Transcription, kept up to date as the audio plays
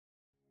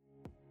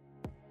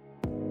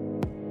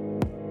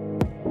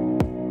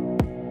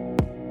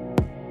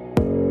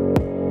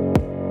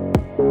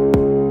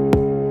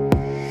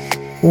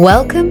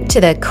Welcome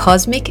to the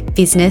Cosmic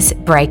Business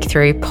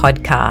Breakthrough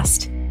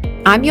Podcast.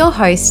 I'm your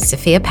host,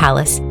 Sophia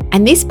Palace,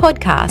 and this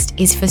podcast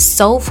is for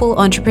soulful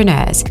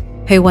entrepreneurs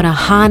who want to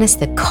harness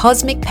the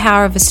cosmic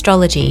power of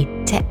astrology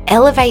to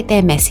elevate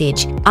their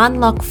message,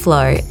 unlock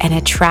flow, and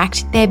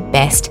attract their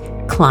best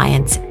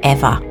clients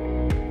ever.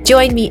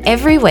 Join me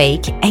every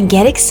week and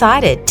get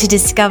excited to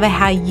discover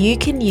how you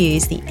can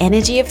use the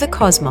energy of the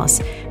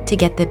cosmos to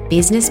get the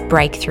business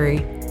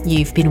breakthrough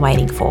you've been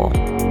waiting for.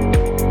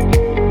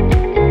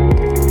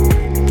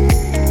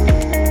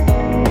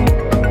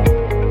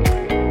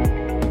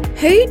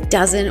 Who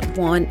doesn't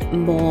want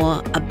more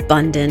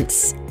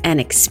abundance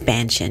and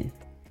expansion?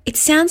 It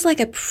sounds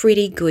like a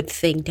pretty good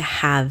thing to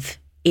have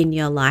in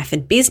your life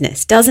and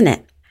business, doesn't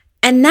it?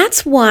 And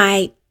that's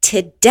why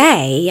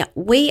today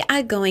we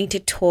are going to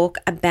talk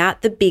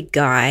about the big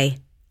guy,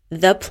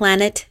 the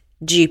planet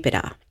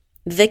Jupiter,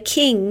 the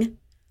king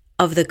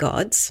of the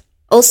gods,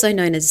 also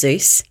known as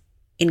Zeus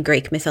in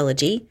Greek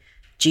mythology,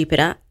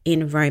 Jupiter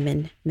in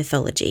Roman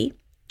mythology.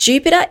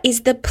 Jupiter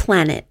is the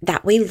planet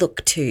that we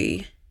look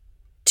to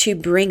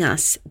bring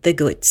us the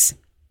goods.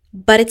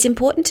 But it's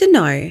important to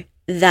know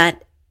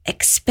that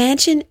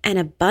expansion and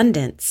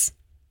abundance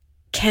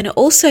can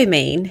also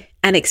mean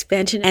an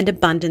expansion and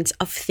abundance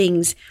of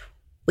things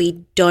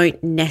we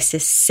don't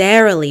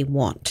necessarily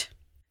want.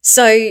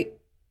 So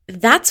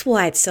that's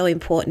why it's so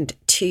important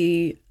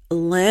to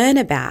learn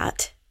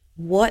about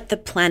what the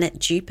planet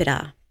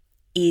Jupiter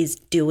is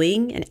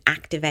doing and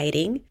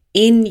activating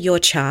in your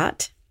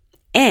chart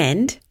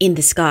and in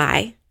the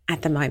sky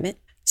at the moment,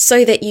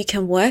 so that you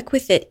can work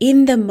with it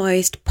in the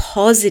most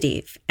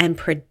positive and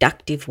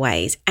productive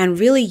ways and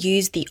really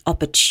use the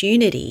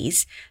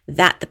opportunities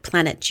that the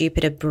planet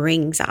Jupiter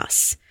brings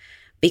us,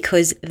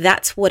 because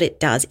that's what it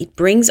does. It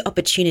brings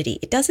opportunity.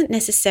 It doesn't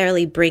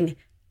necessarily bring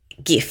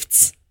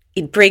gifts.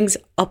 It brings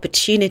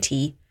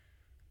opportunity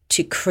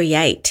to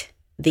create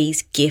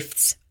these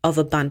gifts of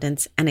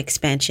abundance and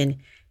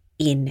expansion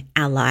in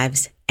our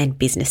lives and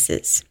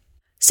businesses.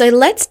 So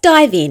let's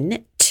dive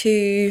in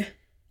to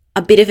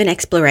a bit of an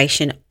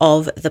exploration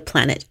of the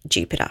planet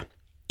Jupiter.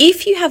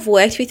 If you have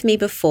worked with me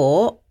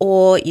before,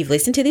 or you've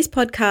listened to this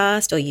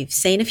podcast, or you've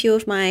seen a few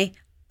of my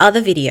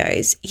other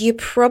videos, you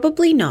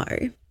probably know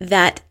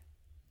that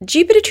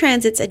Jupiter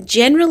transits are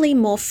generally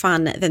more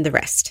fun than the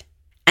rest.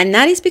 And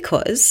that is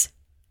because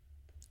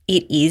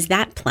it is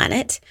that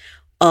planet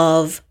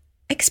of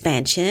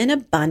expansion,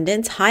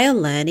 abundance, higher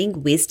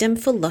learning, wisdom,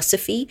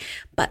 philosophy,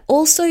 but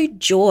also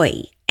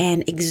joy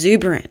and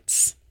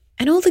exuberance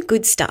and all the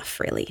good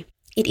stuff, really.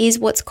 It is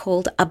what's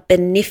called a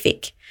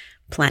benefic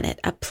planet,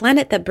 a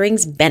planet that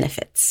brings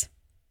benefits.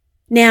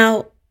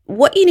 Now,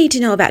 what you need to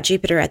know about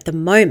Jupiter at the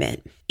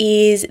moment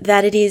is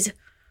that it is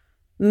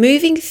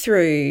moving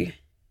through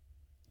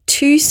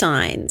 2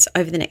 signs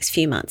over the next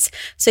few months.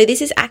 So this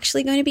is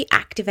actually going to be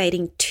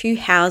activating 2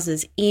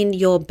 houses in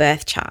your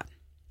birth chart.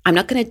 I'm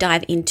not going to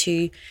dive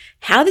into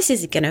how this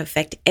is going to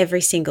affect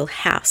every single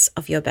house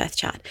of your birth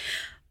chart,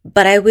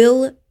 but I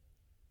will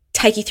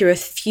take you through a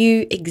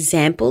few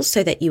examples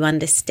so that you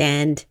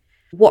understand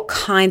what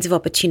kinds of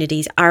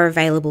opportunities are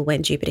available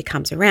when Jupiter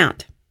comes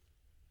around.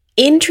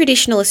 In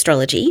traditional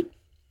astrology,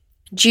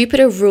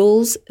 Jupiter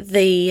rules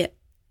the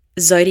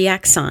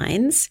zodiac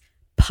signs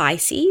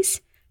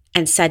Pisces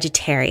and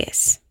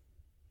Sagittarius.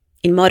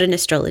 In modern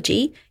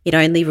astrology, it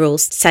only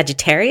rules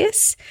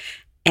Sagittarius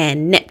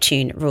and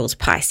Neptune rules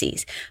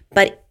Pisces.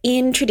 But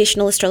in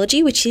traditional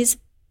astrology, which is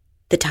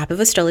the type of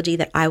astrology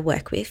that I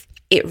work with,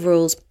 it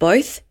rules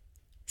both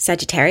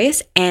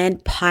Sagittarius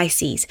and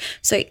Pisces.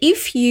 So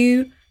if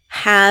you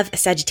have a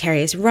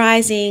Sagittarius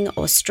rising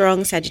or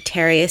strong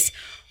Sagittarius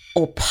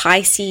or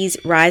Pisces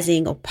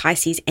rising or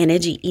Pisces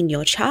energy in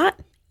your chart,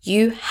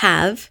 you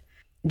have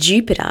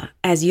Jupiter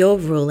as your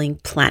ruling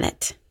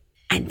planet.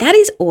 And that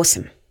is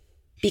awesome,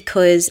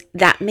 because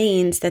that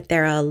means that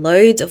there are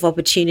loads of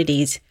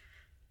opportunities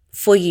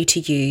for you to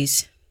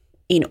use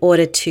in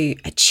order to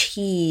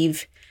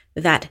achieve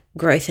that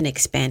growth and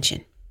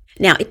expansion.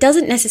 Now, it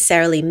doesn't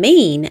necessarily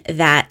mean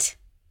that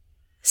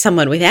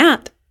someone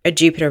without a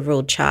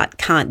Jupiter-ruled chart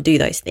can't do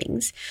those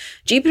things.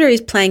 Jupiter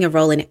is playing a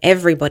role in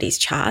everybody's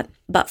chart,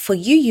 but for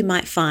you, you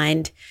might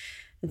find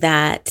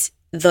that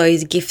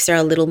those gifts are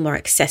a little more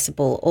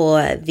accessible,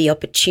 or the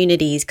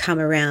opportunities come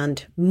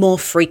around more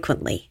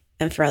frequently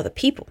than for other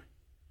people.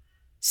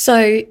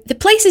 So the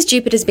places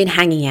Jupiter's been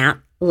hanging out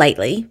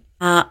lately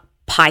are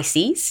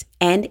Pisces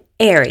and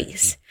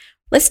Aries.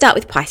 Let's start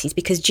with Pisces,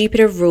 because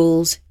Jupiter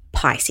rules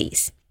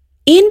Pisces.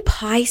 In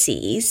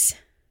Pisces,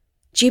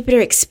 Jupiter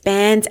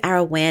expands our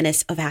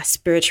awareness of our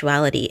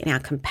spirituality and our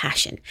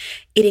compassion.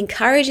 It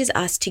encourages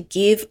us to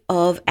give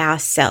of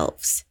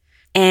ourselves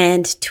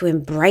and to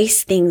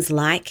embrace things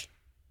like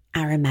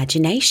our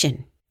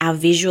imagination, our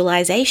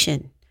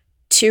visualization,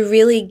 to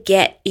really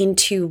get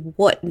into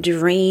what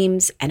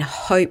dreams and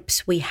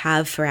hopes we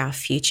have for our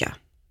future.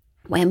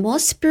 We're more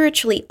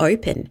spiritually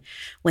open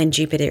when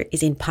Jupiter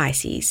is in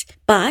Pisces,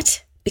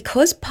 but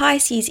because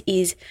Pisces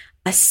is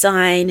a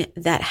sign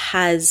that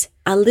has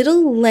a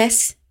little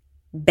less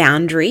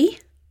boundary,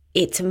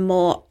 it's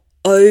more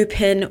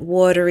open,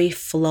 watery,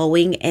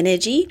 flowing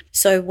energy.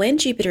 So when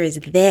Jupiter is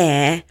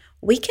there,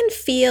 we can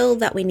feel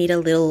that we need a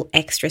little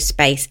extra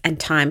space and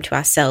time to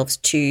ourselves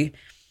to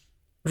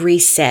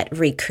reset,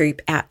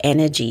 recoup our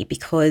energy,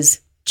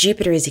 because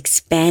Jupiter is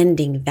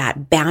expanding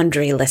that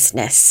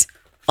boundarylessness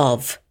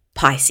of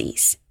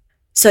Pisces.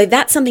 So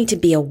that's something to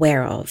be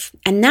aware of.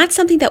 And that's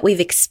something that we've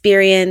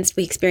experienced.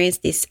 We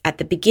experienced this at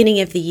the beginning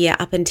of the year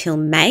up until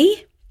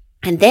May.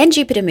 And then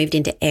Jupiter moved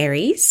into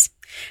Aries.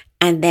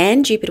 And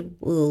then Jupiter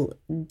will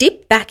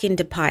dip back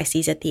into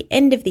Pisces at the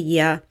end of the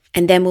year.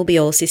 And then will be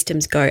all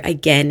systems go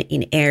again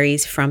in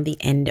Aries from the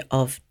end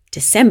of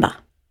December.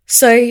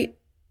 So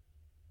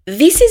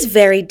this is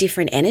very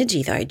different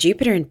energy though.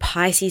 Jupiter in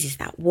Pisces is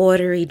that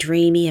watery,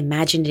 dreamy,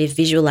 imaginative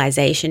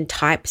visualization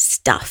type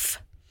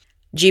stuff.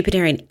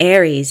 Jupiter in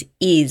Aries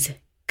is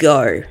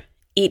go.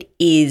 It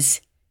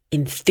is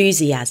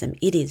enthusiasm.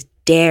 It is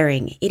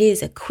daring. It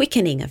is a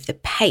quickening of the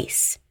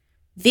pace.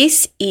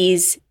 This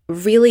is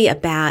really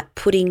about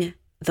putting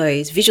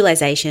those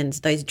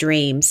visualizations, those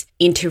dreams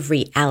into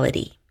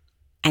reality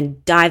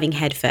and diving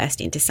headfirst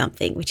into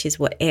something, which is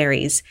what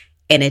Aries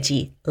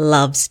energy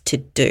loves to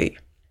do.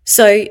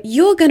 So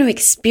you're going to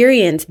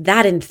experience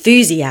that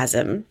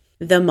enthusiasm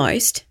the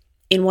most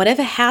in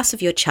whatever house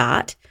of your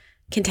chart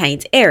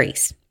contains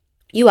Aries.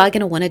 You are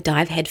going to want to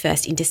dive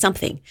headfirst into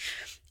something,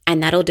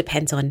 and that all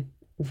depends on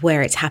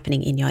where it's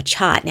happening in your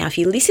chart. Now, if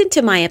you listen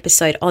to my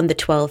episode on the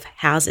 12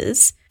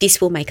 houses, this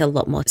will make a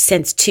lot more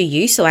sense to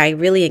you. So I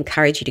really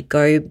encourage you to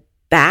go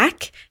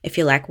back. If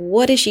you're like,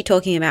 what is she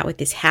talking about with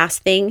this house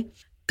thing?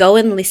 Go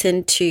and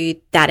listen to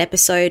that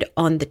episode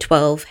on the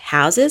 12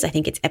 houses. I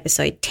think it's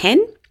episode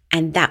 10,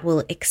 and that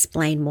will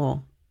explain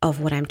more of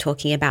what I'm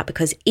talking about,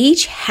 because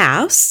each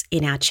house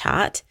in our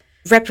chart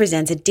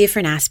represents a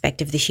different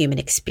aspect of the human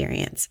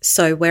experience.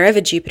 So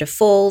wherever Jupiter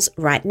falls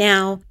right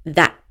now,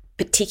 that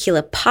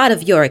particular part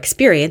of your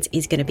experience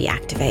is going to be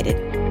activated.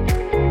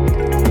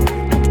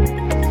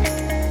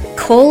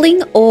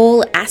 Calling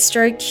all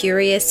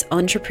astro-curious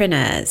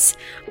entrepreneurs,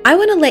 I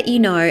want to let you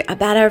know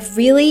about a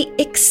really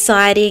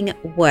exciting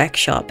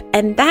workshop,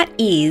 and that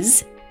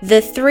is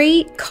the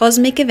 3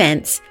 cosmic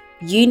events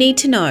you need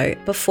to know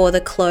before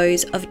the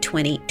close of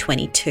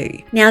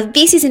 2022. Now,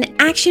 this is an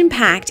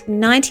action-packed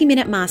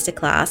 90-minute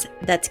masterclass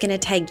that's going to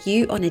take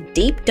you on a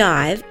deep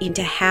dive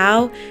into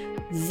how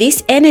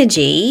this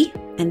energy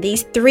and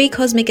these 3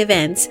 cosmic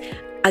events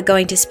are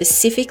going to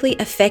specifically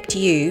affect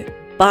you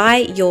by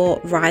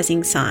your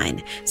rising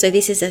sign. So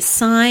this is a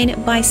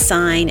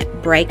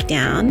sign-by-sign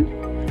breakdown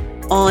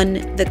on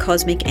the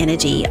cosmic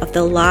energy of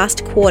the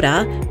last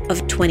quarter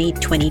of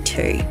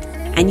 2022.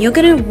 And you're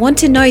going to want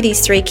to know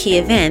these 3 key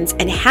events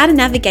and how to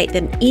navigate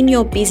them in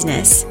your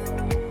business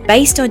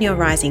based on your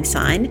rising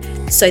sign,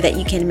 so that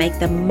you can make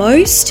the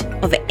most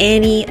of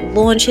any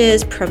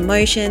launches,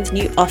 promotions,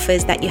 new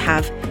offers that you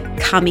have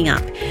coming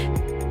up.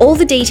 All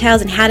the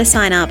details and how to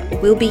sign up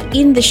will be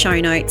in the show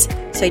notes,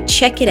 so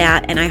check it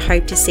out, and I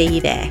hope to see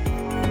you there.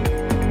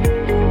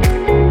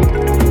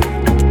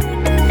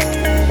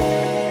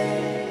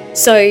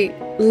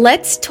 So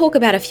let's talk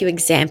about a few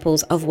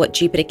examples of what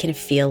Jupiter can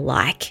feel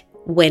like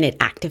when it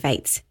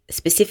activates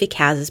specific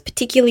houses,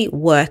 particularly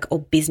work or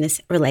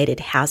business related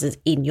houses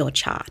in your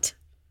chart.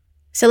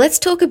 So let's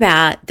talk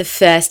about the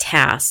first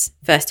house,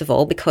 first of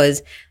all,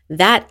 because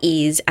that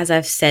is, as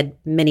I've said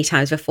many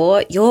times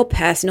before, your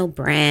personal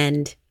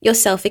brand, your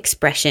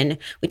self-expression,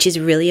 which is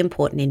really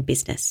important in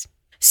business.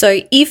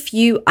 So if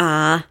you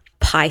are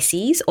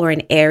Pisces or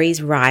an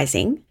Aries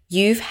rising,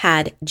 you've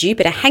had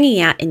Jupiter hanging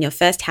out in your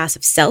first house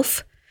of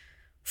self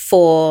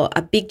for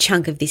a big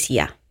chunk of this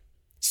year.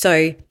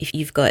 So if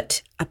you've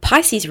got a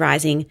Pisces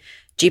rising,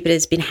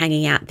 Jupiter's been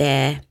hanging out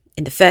there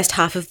in the first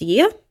half of the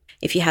year.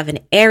 If you have an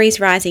Aries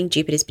rising,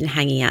 Jupiter's been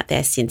hanging out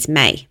there since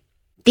May.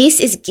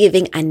 This is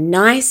giving a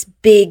nice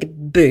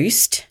big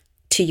boost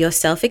to your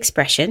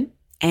self-expression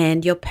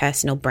and your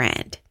personal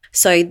brand.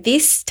 So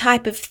this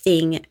type of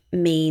thing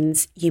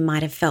means you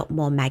might have felt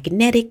more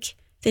magnetic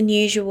than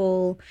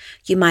usual.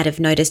 You might have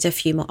noticed a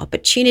few more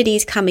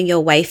opportunities coming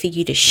your way for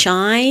you to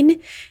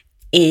shine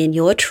in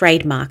your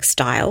trademark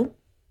style.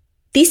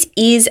 This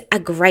is a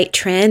great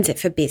transit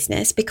for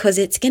business because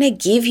it's going to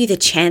give you the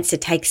chance to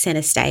take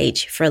center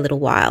stage for a little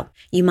while.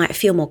 You might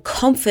feel more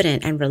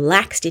confident and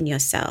relaxed in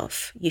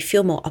yourself. You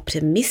feel more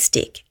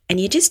optimistic, and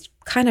you're just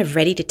kind of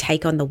ready to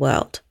take on the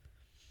world.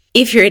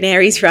 If you're an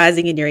Aries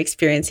rising and you're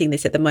experiencing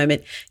this at the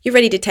moment, you're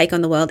ready to take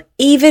on the world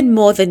even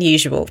more than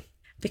usual,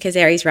 because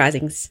Aries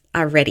risings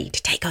are ready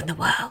to take on the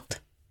world.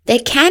 There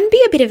can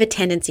be a bit of a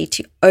tendency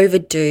to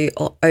overdo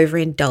or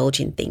overindulge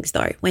in things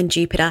though when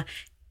Jupiter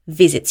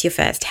visits your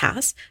first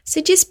house.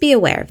 So just be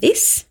aware of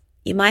this.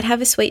 You might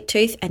have a sweet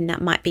tooth, and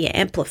that might be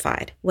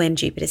amplified when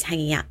Jupiter's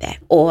hanging out there.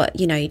 Or,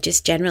 you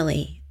just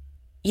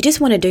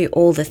want to do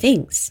all the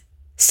things.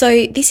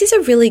 So this is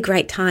a really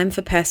great time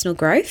for personal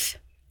growth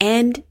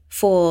and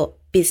for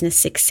business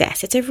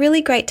success. It's a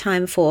really great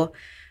time for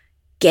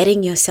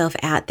getting yourself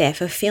out there,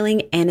 for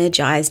feeling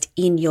energized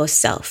in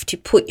yourself, to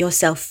put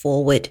yourself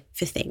forward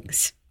for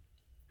things.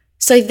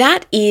 So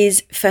that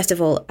is, first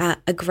of all,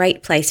 a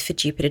great place for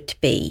Jupiter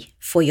to be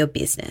for your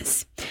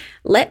business.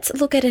 Let's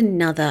look at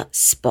another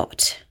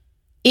spot.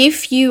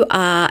 If you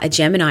are a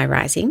Gemini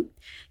rising,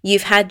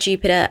 you've had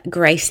Jupiter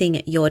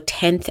gracing your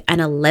 10th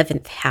and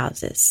 11th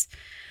houses,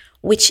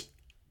 which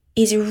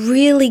is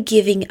really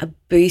giving a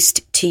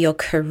boost to your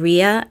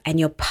career and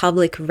your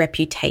public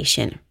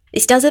reputation.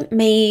 This doesn't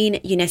mean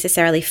you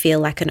necessarily feel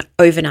like an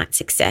overnight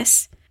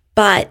success,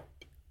 but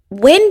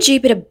when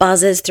Jupiter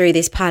buzzes through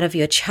this part of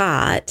your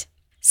chart,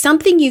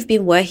 something you've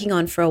been working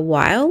on for a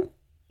while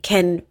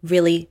can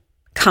really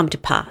come to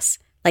pass.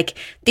 Like,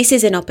 this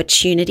is an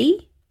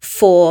opportunity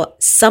for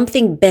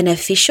something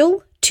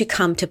beneficial to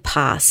come to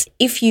pass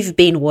if you've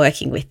been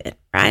working with it,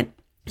 right?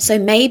 So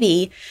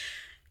maybe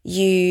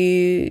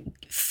you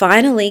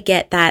finally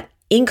get that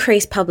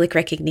increased public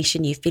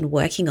recognition you've been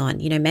working on.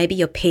 You know, maybe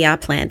your PR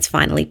plans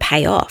finally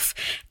pay off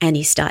and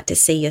you start to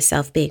see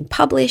yourself being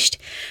published.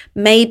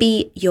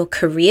 Maybe your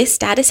career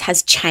status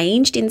has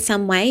changed in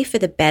some way for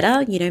the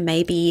better. You know,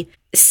 maybe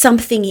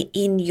something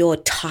in your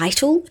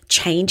title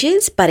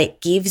changes, but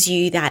it gives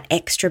you that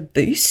extra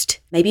boost.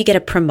 Maybe you get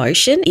a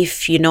promotion.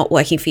 If you're not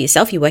working for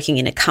yourself, you're working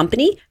in a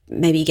company.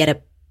 Maybe you get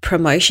a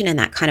promotion and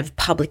that kind of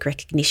public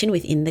recognition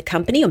within the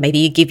company, or maybe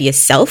you give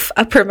yourself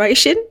a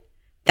promotion.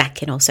 That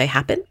can also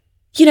happen.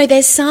 You know,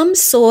 there's some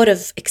sort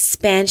of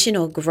expansion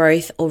or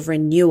growth or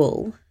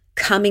renewal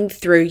coming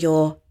through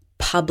your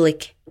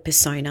public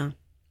persona.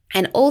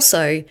 And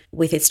also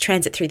with its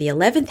transit through the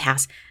 11th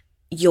house,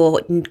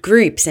 your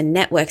groups and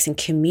networks and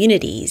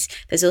communities,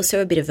 there's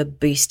also a bit of a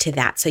boost to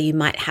that. So you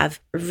might have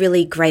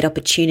really great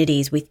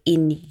opportunities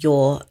within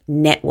your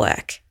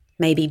network.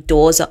 Maybe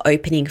doors are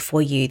opening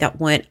for you that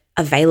weren't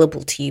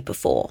available to you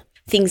before.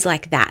 Things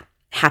like that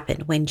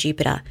happen when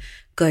Jupiter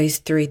goes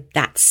through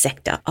that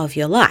sector of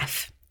your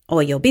life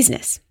or your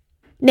business.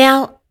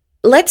 Now,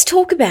 let's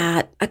talk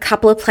about a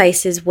couple of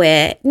places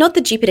where not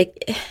that Jupiter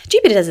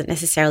doesn't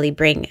necessarily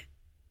bring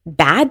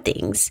bad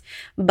things,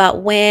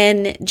 but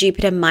when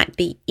Jupiter might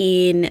be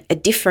in a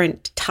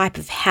different type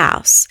of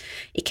house,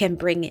 it can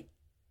bring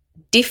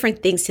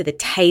different things to the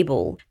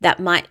table that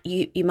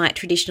you might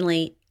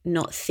traditionally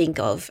not think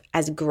of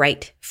as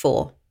great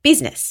for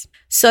business.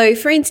 So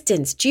for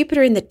instance,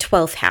 Jupiter in the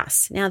 12th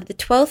house. Now the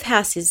 12th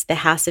house is the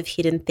house of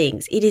hidden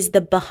things. It is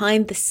the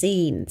behind the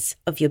scenes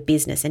of your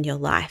business and your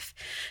life.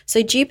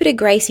 So Jupiter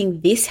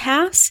gracing this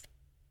house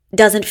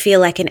doesn't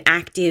feel like an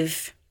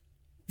active,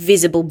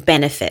 visible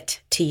benefit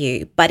to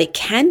you, but it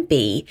can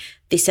be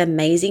this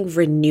amazing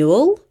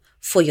renewal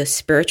for your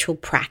spiritual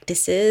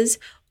practices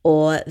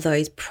or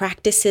those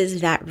practices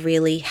that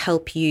really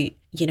help you,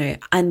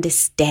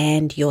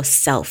 understand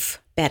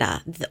yourself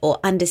better or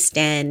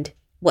understand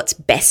what's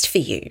best for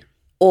you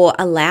or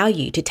allow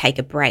you to take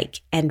a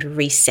break and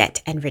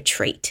reset and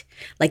retreat.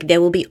 Like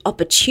there will be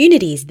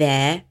opportunities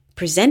there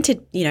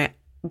presented,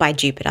 by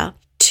Jupiter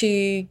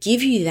to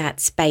give you that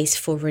space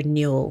for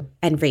renewal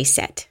and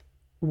reset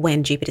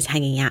when Jupiter's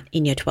hanging out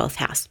in your 12th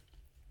house.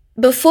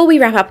 Before we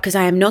wrap up, because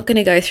I am not going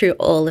to go through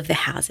all of the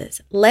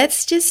houses,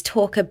 let's just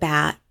talk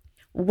about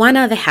one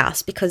other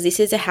house, because this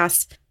is a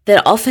house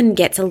that often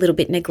gets a little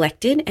bit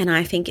neglected, and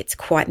I think it's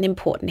quite an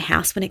important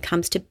house when it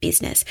comes to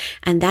business,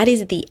 and that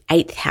is the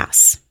 8th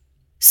house.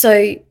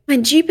 So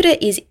when Jupiter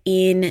is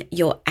in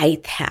your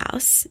 8th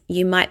house,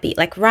 you might be,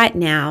 like right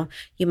now,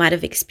 you might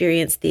have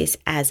experienced this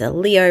as a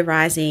Leo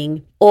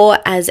rising or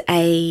as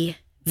a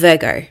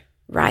Virgo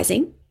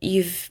rising.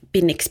 You've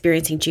been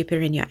experiencing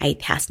Jupiter in your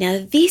 8th house.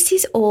 Now, this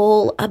is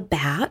all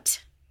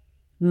about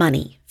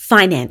money,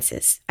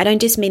 finances. I don't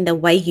just mean the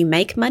way you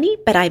make money,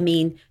 but I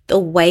mean the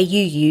way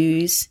you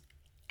use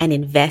and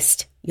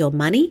invest your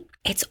money.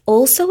 It's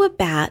also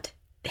about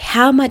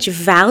how much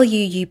value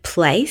you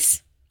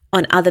place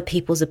on other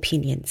people's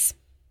opinions.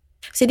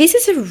 So this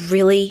is a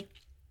really,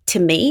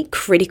 to me,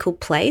 critical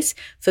place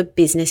for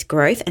business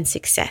growth and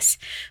success,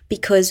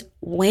 because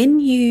when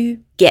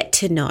you get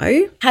to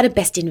know how to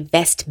best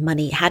invest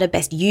money, how to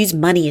best use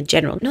money in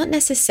general, not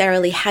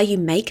necessarily how you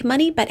make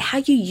money, but how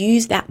you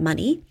use that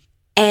money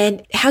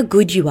and how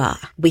good you are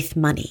with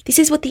money. This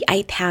is what the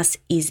 8th house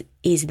is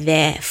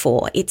there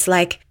for. It's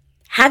like,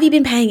 have you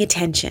been paying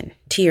attention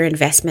to your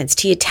investments,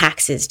 to your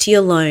taxes, to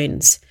your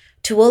loans,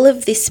 to all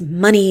of this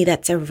money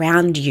that's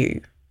around you?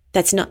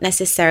 That's not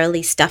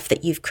necessarily stuff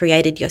that you've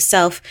created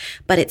yourself,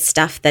 but it's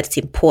stuff that's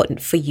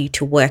important for you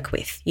to work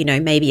with.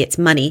 Maybe it's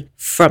money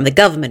from the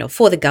government or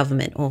for the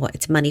government, or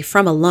it's money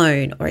from a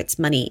loan, or it's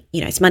money,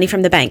 it's money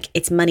from the bank.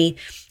 It's money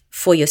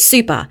for your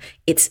super.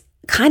 It's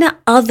kind of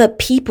other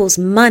people's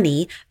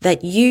money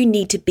that you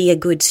need to be a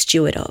good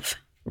steward of,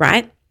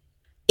 right?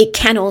 It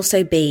can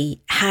also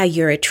be how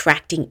you're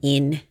attracting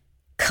in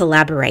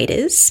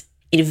collaborators,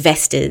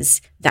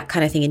 investors, that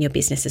kind of thing in your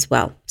business as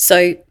well.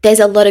 So there's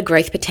a lot of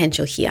growth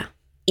potential here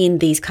in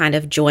these kind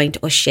of joint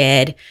or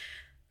shared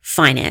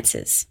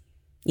finances.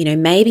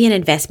 Maybe an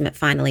investment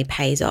finally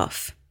pays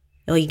off,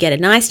 or you get a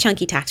nice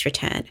chunky tax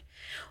return,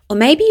 or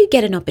maybe you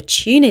get an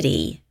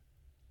opportunity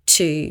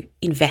to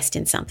invest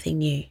in something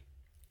new.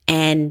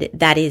 And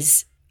that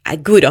is a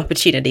good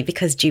opportunity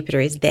because Jupiter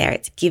is there.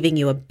 It's giving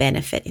you a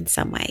benefit in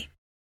some way.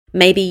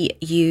 Maybe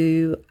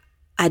you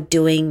are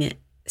doing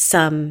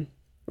some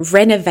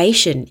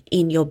renovation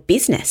in your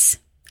business.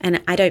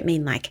 And I don't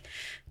mean like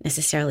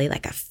necessarily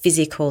like a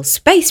physical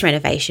space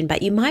renovation,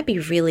 but you might be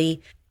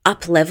really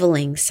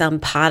up-leveling some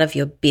part of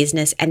your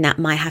business, and that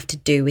might have to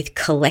do with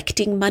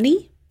collecting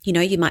money. You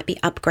know, you might be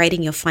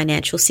upgrading your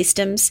financial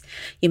systems.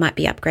 You might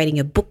be upgrading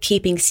your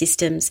bookkeeping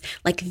systems.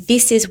 Like,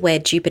 this is where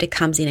Jupiter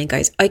comes in and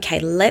goes, okay,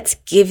 let's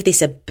give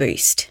this a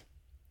boost,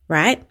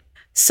 right?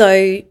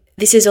 So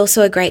this is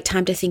also a great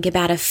time to think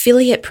about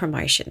affiliate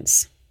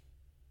promotions.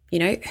 You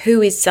know,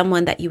 who is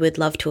someone that you would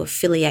love to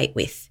affiliate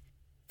with?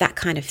 That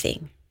kind of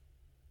thing.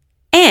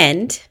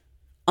 And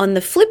on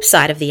the flip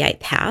side of the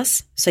 8th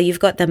house, so you've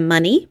got the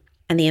money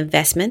and the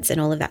investments and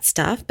all of that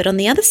stuff. But on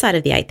the other side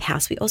of the 8th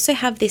house, we also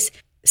have this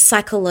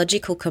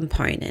psychological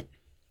component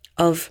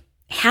of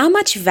how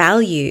much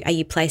value are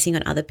you placing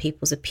on other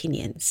people's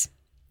opinions?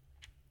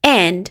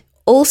 And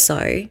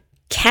also,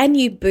 can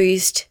you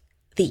boost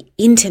the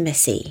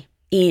intimacy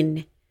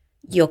in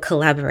your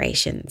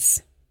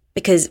collaborations?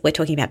 Because we're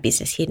talking about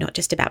business here, not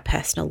just about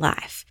personal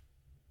life.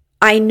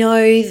 I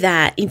know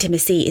that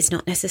intimacy is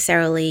not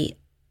necessarily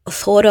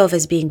thought of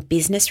as being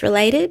business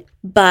related,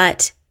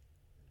 but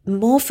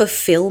more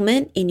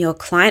fulfillment in your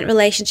client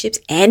relationships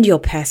and your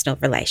personal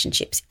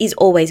relationships is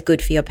always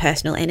good for your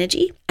personal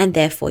energy and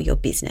therefore your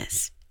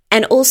business.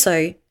 And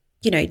also,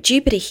 you know,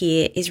 Jupiter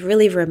here is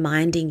really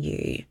reminding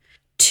you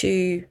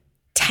to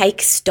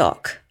take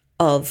stock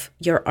of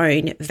your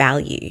own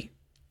value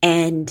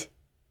and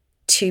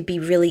to be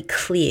really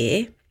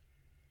clear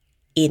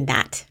in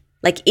that.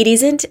 Like, it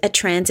isn't a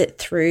transit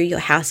through your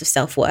house of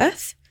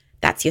self-worth.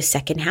 That's your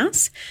 2nd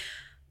house.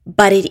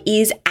 But it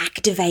is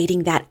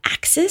activating that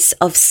axis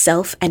of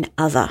self and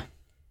other,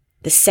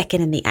 the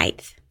 2nd and the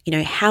 8th. You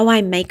know, how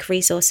I make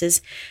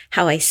resources,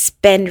 how I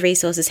spend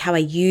resources, how I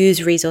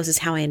use resources,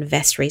 how I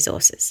invest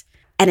resources.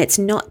 And it's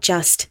not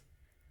just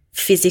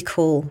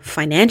physical,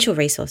 financial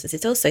resources.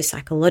 It's also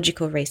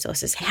psychological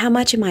resources. How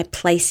much am I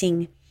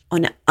placing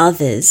on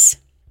others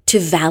to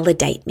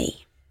validate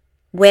me?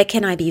 Where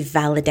can I be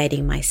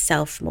validating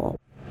myself more?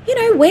 You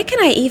know, where can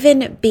I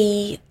even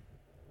be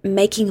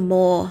making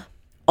more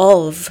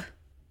of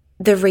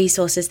the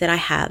resources that I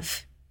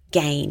have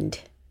gained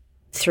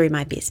through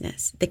my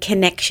business, the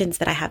connections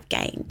that I have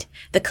gained,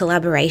 the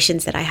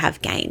collaborations that I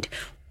have gained?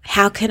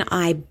 How can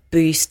I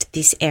boost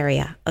this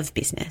area of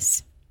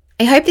business?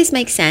 I hope this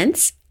makes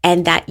sense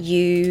and that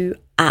you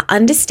are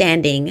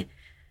understanding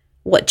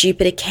what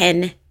Jupiter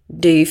can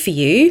do for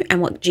you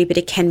and what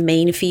Jupiter can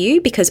mean for you,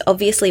 because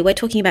obviously we're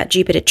talking about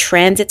Jupiter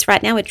transits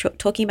right now. We're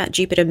talking about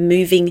Jupiter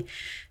moving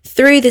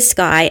through the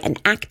sky and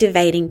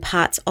activating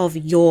parts of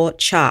your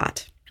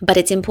chart. But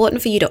it's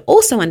important for you to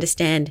also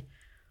understand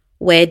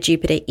where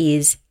Jupiter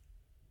is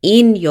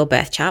in your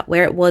birth chart,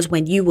 where it was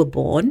when you were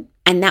born,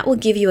 and that will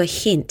give you a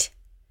hint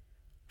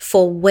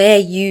for where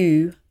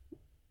you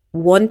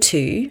want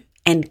to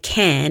and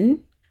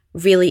can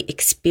really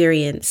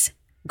experience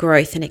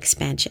growth and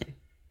expansion.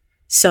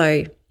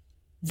 So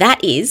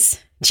that is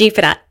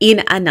Jupiter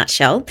in a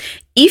nutshell.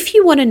 If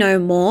you want to know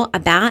more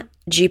about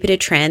Jupiter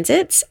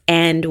transits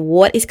and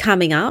what is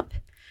coming up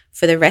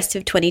for the rest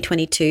of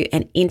 2022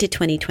 and into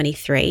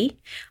 2023,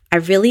 I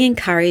really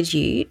encourage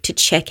you to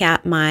check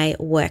out my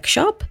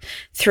workshop,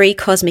 3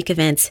 Cosmic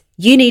Events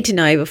You Need to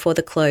Know Before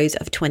the Close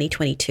of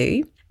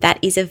 2022. That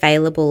is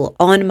available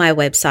on my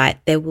website.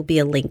 There will be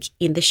a link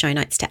in the show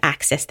notes to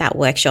access that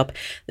workshop.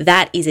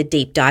 That is a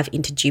deep dive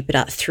into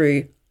Jupiter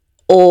through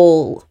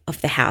all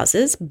of the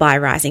houses by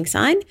rising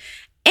sign.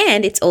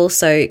 And it's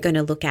also going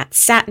to look at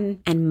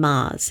Saturn and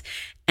Mars.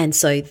 And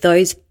so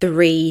those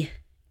 3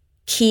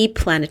 key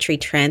planetary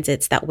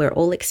transits that we're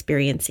all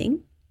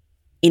experiencing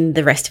in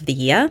the rest of the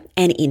year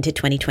and into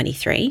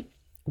 2023,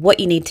 what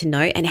you need to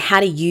know and how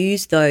to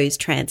use those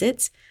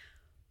transits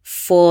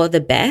for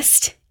the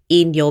best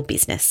in your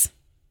business.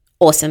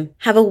 Awesome.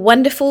 Have a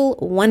wonderful,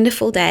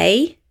 wonderful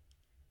day.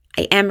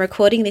 I am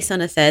recording this on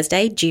a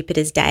Thursday,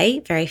 Jupiter's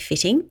Day, very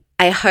fitting.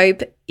 I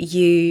hope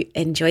you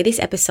enjoy this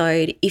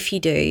episode. If you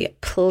do,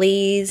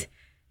 please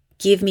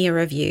give me a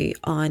review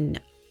on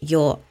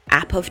your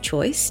app of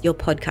choice, your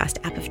podcast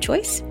app of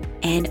choice,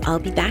 and I'll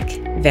be back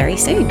very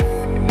soon.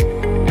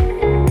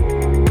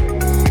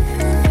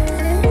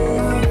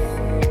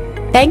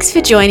 Thanks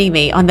for joining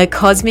me on the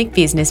Cosmic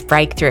Business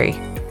Breakthrough.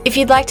 If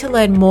you'd like to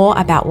learn more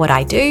about what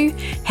I do,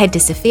 head to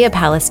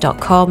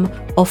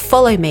sophiapalace.com or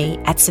follow me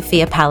at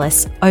Sophia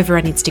Palace over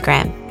on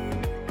Instagram.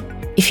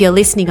 If you're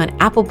listening on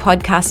Apple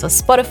Podcasts or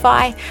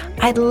Spotify,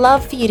 I'd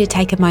love for you to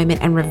take a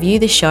moment and review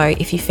the show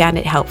if you found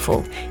it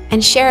helpful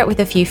and share it with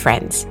a few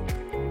friends.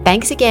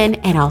 Thanks again,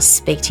 and I'll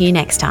speak to you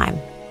next time.